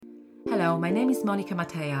Hello, my name is Monica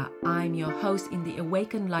Matea. I'm your host in the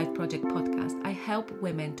Awaken Life Project podcast. I help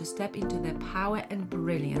women to step into their power and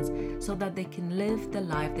brilliance so that they can live the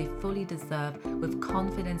life they fully deserve with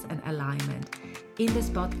confidence and alignment. In this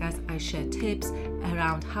podcast, I share tips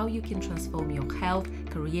around how you can transform your health,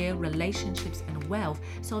 career, relationships, and wealth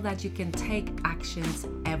so that you can take actions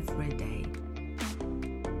every day.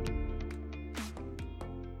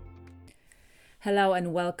 Hello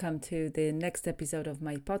and welcome to the next episode of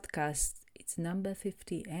my podcast. It's number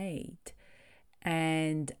 58.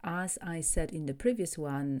 And as I said in the previous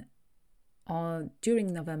one,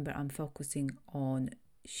 during November, I'm focusing on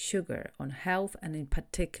sugar, on health, and in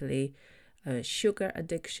particularly sugar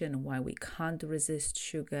addiction, why we can't resist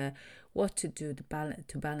sugar, what to do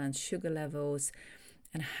to balance sugar levels,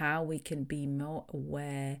 and how we can be more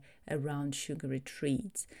aware around sugary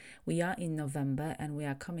treats. We are in November and we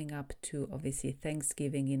are coming up to obviously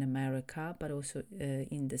Thanksgiving in America, but also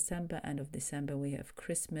in December, end of December, we have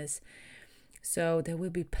Christmas. So there will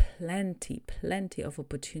be plenty of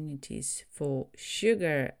opportunities for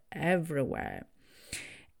sugar everywhere.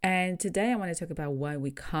 And today I want to talk about why we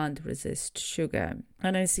can't resist sugar.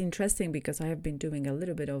 And it's interesting because I have been doing a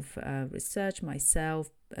little bit of research myself,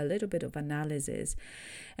 a little bit of analysis.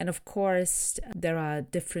 And of course, there are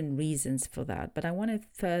different reasons for that. But I want to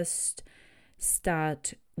first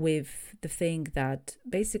start with the thing that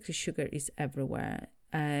basically sugar is everywhere.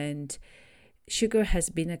 And sugar has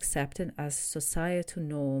been accepted as societal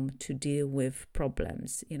norm to deal with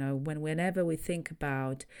problems. You know, whenever we think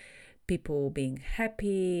about people being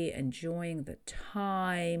happy, enjoying the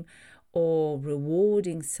time, or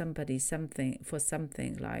rewarding somebody for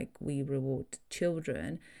something like we reward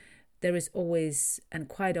children, there is always and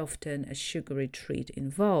quite often a sugary treat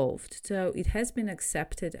involved. So it has been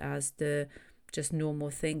accepted as the just normal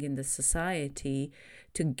thing in the society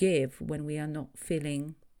to give when we are not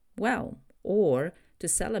feeling well or to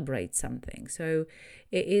celebrate something. So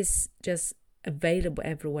it is just available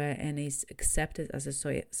everywhere and is accepted as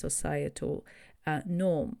a societal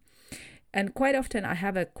norm. And quite often I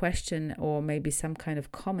have a question or maybe some kind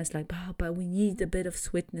of comments like, but we need a bit of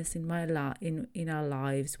sweetness in our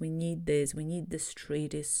lives. We need this. We need this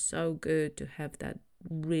treat. It's so good to have that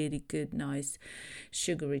really good, nice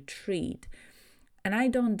sugary treat. And I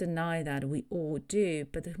don't deny that we all do,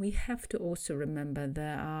 but we have to also remember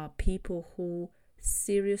there are people who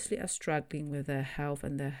seriously are struggling with their health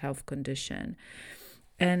and their health condition.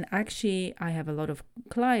 And actually, I have a lot of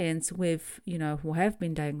clients with, who have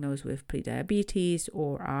been diagnosed with prediabetes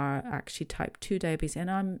or are actually type 2 diabetes,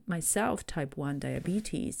 and I'm myself type 1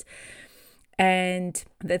 diabetes. And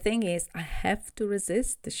the thing is, I have to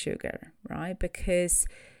resist the sugar, right? Because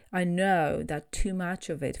I know that too much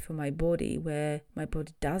of it for my body, where my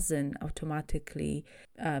body doesn't automatically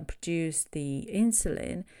produce the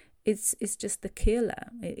insulin, it's just the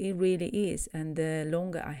killer. It really is. And the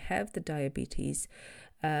longer I have the diabetes,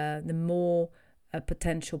 the more a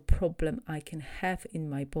potential problem I can have in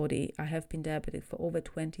my body. I have been diabetic for over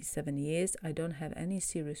 27 years. I don't have any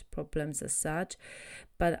serious problems as such,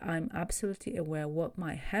 but I'm absolutely aware what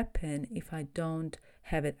might happen if I don't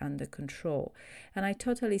have it under control. And I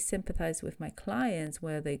totally sympathize with my clients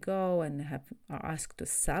where they go and are asked to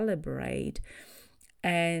celebrate,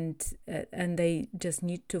 and they just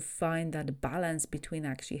need to find that balance between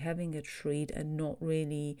actually having a treat and not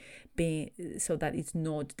really being, so that it's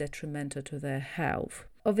not detrimental to their health.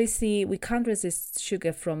 Obviously, we can't resist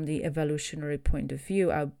sugar from the evolutionary point of view.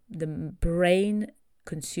 The brain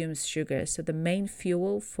consumes sugar, so the main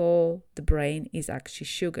fuel for the brain is actually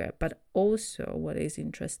sugar. But also, what is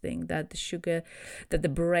interesting, that the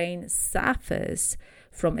brain suffers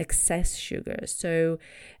from excess sugar. So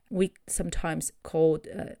we sometimes call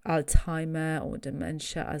Alzheimer or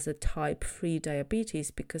dementia as a type 3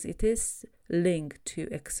 diabetes because it is linked to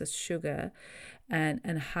excess sugar and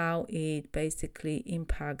how it basically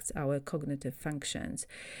impacts our cognitive functions.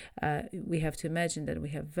 We have to imagine that we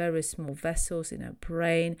have very small vessels in our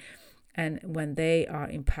brain, and when they are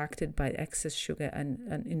impacted by excess sugar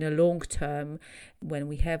and in the long term, when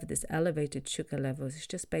we have this elevated sugar levels, it's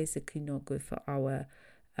just basically not good for our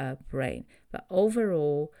brain. But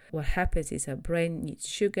overall, what happens is our brain needs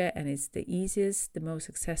sugar, and it's the easiest, the most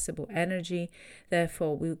accessible energy.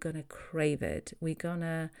 Therefore, we're gonna crave it. We're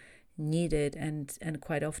gonna need it, and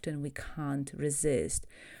quite often we can't resist.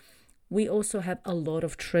 We also have a lot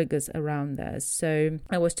of triggers around this. So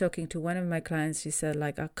I was talking to one of my clients, she said,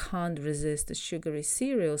 I can't resist the sugary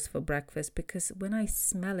cereals for breakfast because when I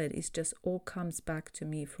smell it, it just all comes back to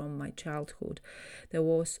me from my childhood. There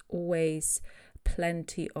was always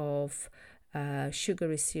plenty of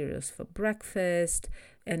sugary cereals for breakfast,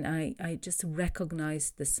 and I just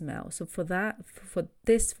recognize the smell. So for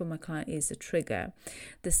my client is a trigger.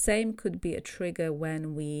 The same could be a trigger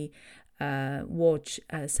when we watch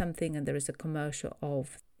something and there is a commercial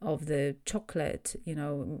of the chocolate,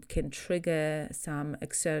 can trigger some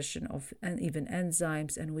exertion of and even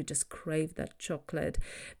enzymes, and we just crave that chocolate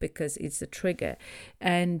because it's a trigger,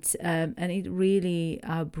 and it really,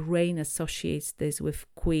 our brain associates this with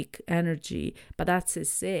quick energy, but that's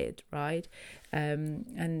just it, right?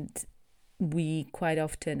 And we quite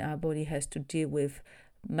often, our body has to deal with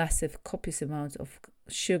massive copious amounts of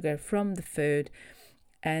sugar from the food,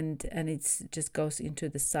 and it just goes into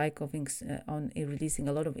the cycle of on releasing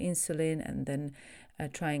a lot of insulin, and then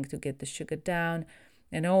trying to get the sugar down,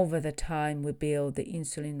 and over the time we build the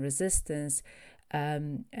insulin resistance,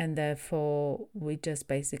 and therefore we just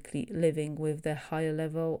basically living with the higher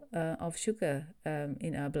level of sugar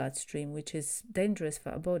in our bloodstream, which is dangerous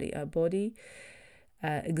for our body. Our body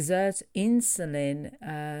exerts insulin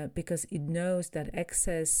because it knows that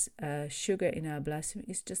excess sugar in our bloodstream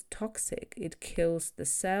is just toxic. It kills the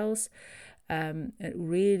cells. It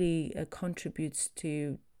really contributes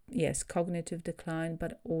to, yes, cognitive decline,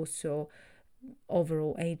 but also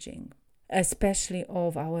overall aging, especially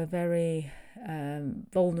of our very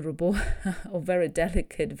vulnerable or very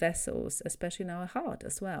delicate vessels, especially in our heart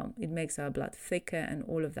as well. It makes our blood thicker and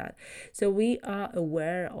all of that. So we are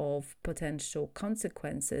aware of potential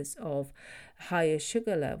consequences of higher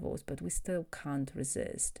sugar levels, but we still can't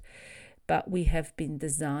resist. But we have been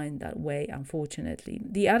designed that way, unfortunately.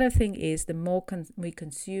 The other thing is, the more we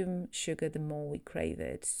consume sugar, the more we crave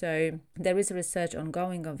it. So there is research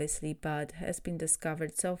ongoing, obviously, but has been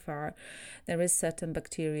discovered so far there is certain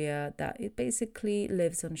bacteria that it basically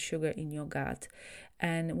lives on sugar in your gut.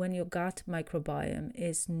 And when your gut microbiome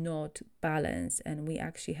is not balanced, and we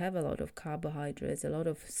actually have a lot of carbohydrates, a lot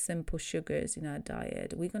of simple sugars in our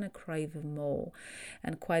diet, we're going to crave more.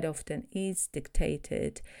 And quite often it's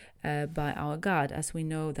dictated by our gut, as we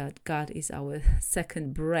know that gut is our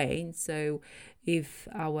second brain. So if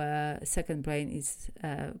our second brain is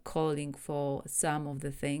calling for some of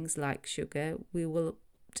the things like sugar, it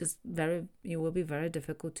will be very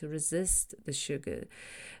difficult to resist the sugar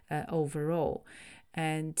overall.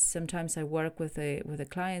 And sometimes I work with the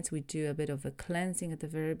clients. We do a bit of a cleansing at the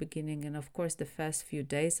very beginning, and of course the first few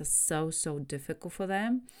days are so difficult for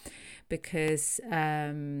them because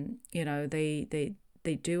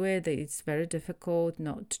they do it. It's very difficult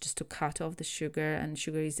not just to cut off the sugar, and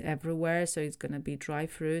sugar is everywhere. So it's going to be dry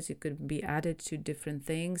fruits. It could be added to different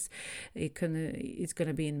things. It's going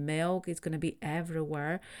to be in milk. It's going to be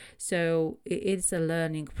everywhere. So it's a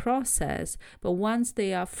learning process. But once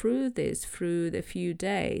they are through the few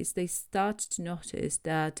days, they start to notice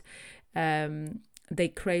that they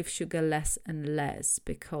crave sugar less and less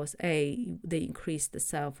because they increase the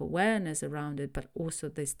self-awareness around it, but also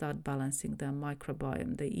they start balancing their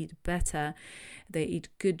microbiome. They eat better, they eat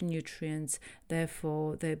good nutrients,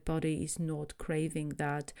 therefore their body is not craving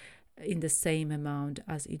that in the same amount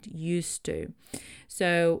as it used to.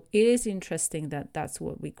 So it is interesting that that's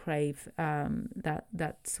what we crave.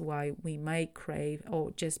 That's why we may crave or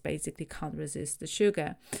just basically can't resist the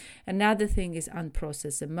sugar. Another thing is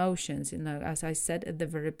unprocessed emotions. As I said at the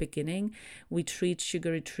very beginning, we treat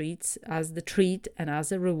sugary treats as the treat and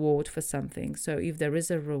as a reward for something. So if there is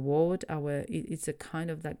a reward, it's a kind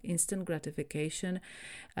of like instant gratification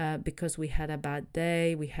because we had a bad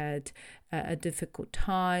day, we had a difficult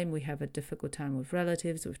time, we have a difficult time with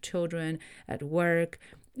relatives, with children, at work,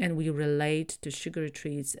 and we relate to sugary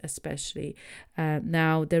treats especially.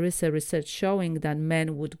 Now, there is a research showing that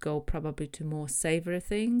men would go probably to more savory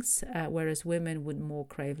things, whereas women would more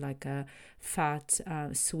crave like a fat,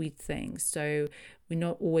 sweet things. So we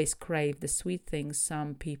not always crave the sweet things.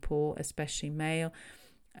 Some people, especially male,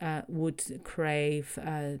 would crave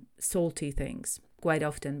salty things quite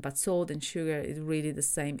often, but salt and sugar is really the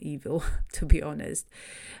same evil, to be honest.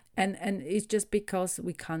 And it's just because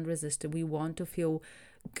we can't resist it. We want to feel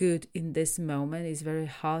good in this moment. It's very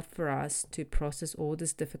hard for us to process all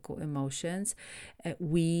these difficult emotions.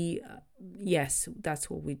 Yes,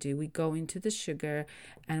 that's what we do. We go into the sugar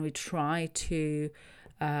and we try to,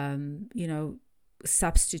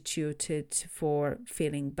 substitute it for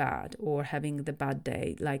feeling bad or having the bad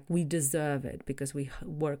day, like we deserve it because we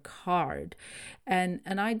work hard. And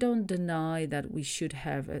I don't deny that we should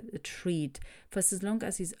have a treat for as long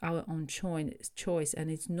as it's our own choice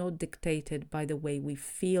and it's not dictated by the way we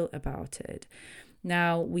feel about it.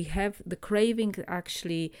 Now, we have the craving.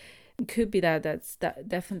 Actually, could be that's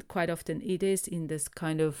definitely quite often it is in this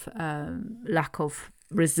kind of lack of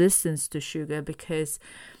resistance to sugar, because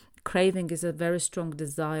craving is a very strong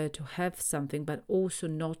desire to have something, but also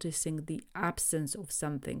noticing the absence of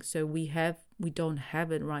something. So we don't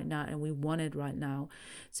have it right now and we want it right now.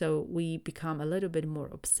 So we become a little bit more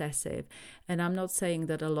obsessive. And I'm not saying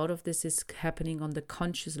that a lot of this is happening on the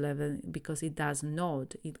conscious level, because it does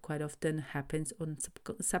not. It quite often happens on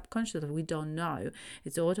subconscious level. We don't know.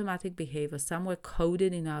 It's automatic behavior somewhere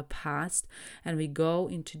coded in our past, and we go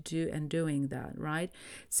into doing that, right?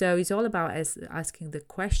 So it's all about asking the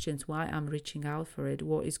questions, why I'm reaching out for it,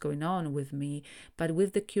 what is going on with me, but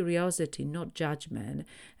with the curiosity, not judgment,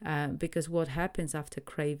 because what happens after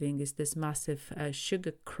craving is this massive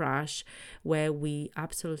sugar crash where we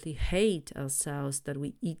absolutely hate ourselves that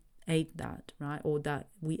we ate that, right? Or that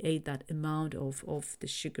we ate that amount of the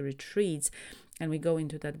sugary treats, and we go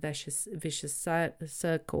into that vicious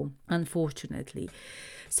circle, unfortunately.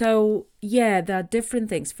 So yeah, there are different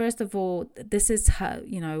things. First of all, this is how,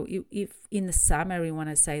 if in the summary, when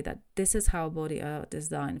I say that this is how our body are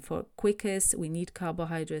designed. For quickest, we need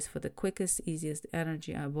carbohydrates. For the quickest, easiest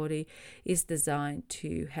energy, our body is designed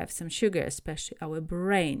to have some sugar, especially our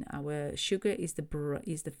brain. Our sugar is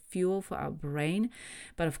the fuel for our brain,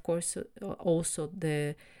 but of course also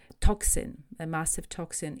the toxin, a massive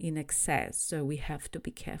toxin in excess. So we have to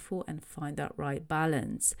be careful and find that right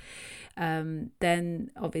balance.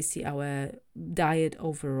 Then obviously our diet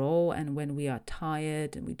overall, and when we are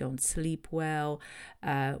tired and we don't sleep well,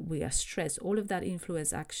 we are stressed. All of that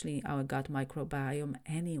influence actually our gut microbiome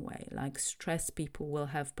anyway. Like stressed people will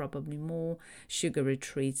have probably more sugary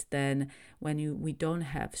treats than when we don't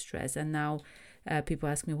have stress. And now people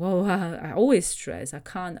ask me, well, I always stress.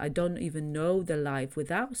 I don't even know the life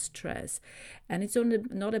without stress. And it's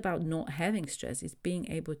not about not having stress. It's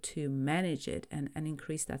being able to manage it and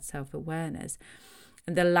increase that self-awareness.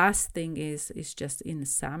 And the last thing is just in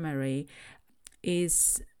summary,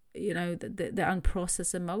 is, the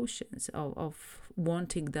unprocessed emotions of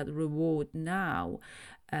wanting that reward now,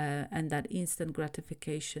 and that instant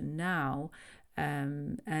gratification now,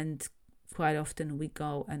 and quite often we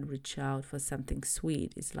go and reach out for something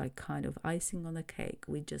sweet. It's like kind of icing on the cake.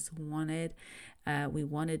 We just want it. We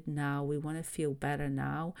want it now. We want to feel better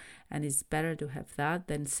now. And it's better to have that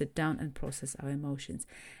than sit down and process our emotions.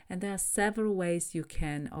 And there are several ways you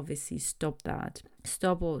can obviously stop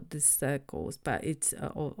all these circles, but it's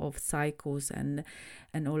of cycles and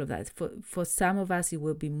all of that. For some of us, it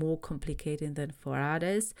will be more complicated than for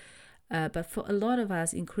others. But for a lot of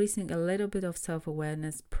us, increasing a little bit of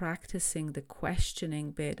self-awareness, practicing the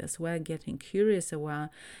questioning bit as well, getting curious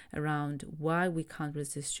around why we can't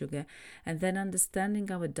resist sugar, and then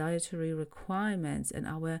understanding our dietary requirements and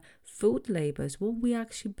our food labels, what we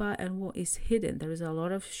actually buy and what is hidden. There is a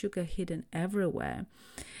lot of sugar hidden everywhere.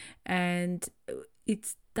 And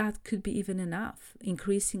that could be even enough,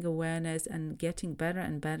 increasing awareness and getting better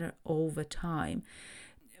and better over time.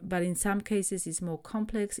 But in some cases, it's more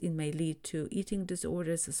complex. It may lead to eating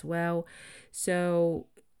disorders as well. So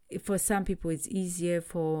for some people, it's easier.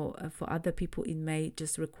 For other people, it may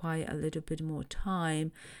just require a little bit more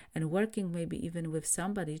time and working maybe even with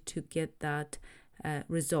somebody to get that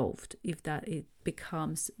resolved, if that it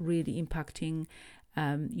becomes really impacting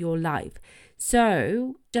your life.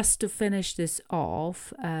 So just to finish this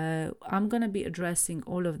off, I'm going to be addressing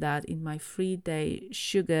all of that in my 3-day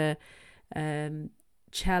sugar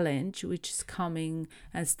challenge, which is coming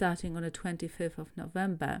and starting on the 25th of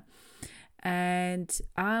November. And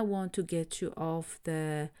I want to get you off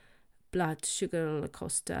the blood sugar roller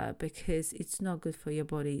coaster, because it's not good for your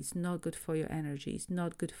body, it's not good for your energy, it's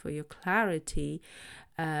not good for your clarity,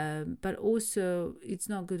 but also it's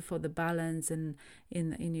not good for the balance and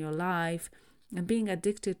in your life. And being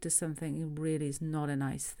addicted to something really is not a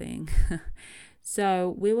nice thing.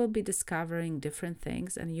 So we will be discovering different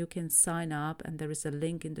things, and you can sign up, and there is a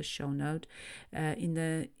link in the show note. In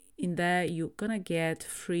there you're gonna get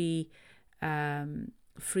free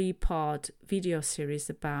part video series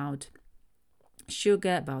about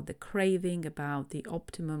sugar, about the craving, about the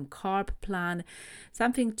optimum carb plan,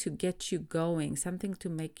 something to get you going, something to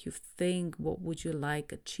make you think, what would you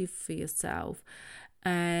like achieve for yourself,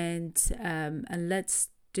 and let's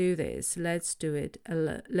do this. Let's do it.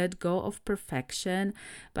 Let go of perfection.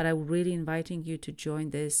 But I'm really inviting you to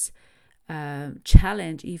join this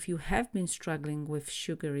challenge if you have been struggling with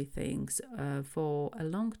sugary things for a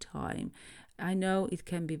long time. I know it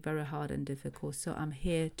can be very hard and difficult, so I'm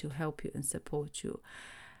here to help you and support you.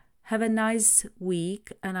 Have a nice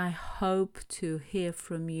week, and I hope to hear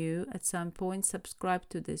from you at some point. Subscribe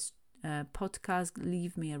to this podcast,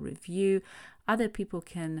 leave me a review. Other people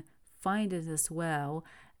can find it as well,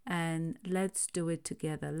 and let's do it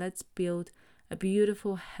together. Let's build a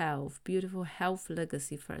beautiful health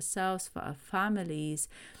legacy for ourselves, for our families,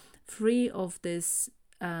 free of this,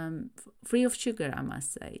 free of sugar, I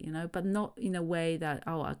must say, but not in a way that,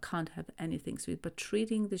 I can't have anything sweet, but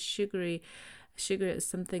treating the sugar as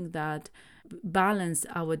something that balance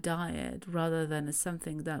our diet rather than as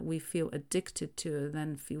something that we feel addicted to,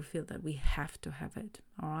 then feel that we have to have it.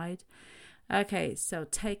 All right. Okay, so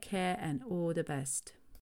take care and all the best.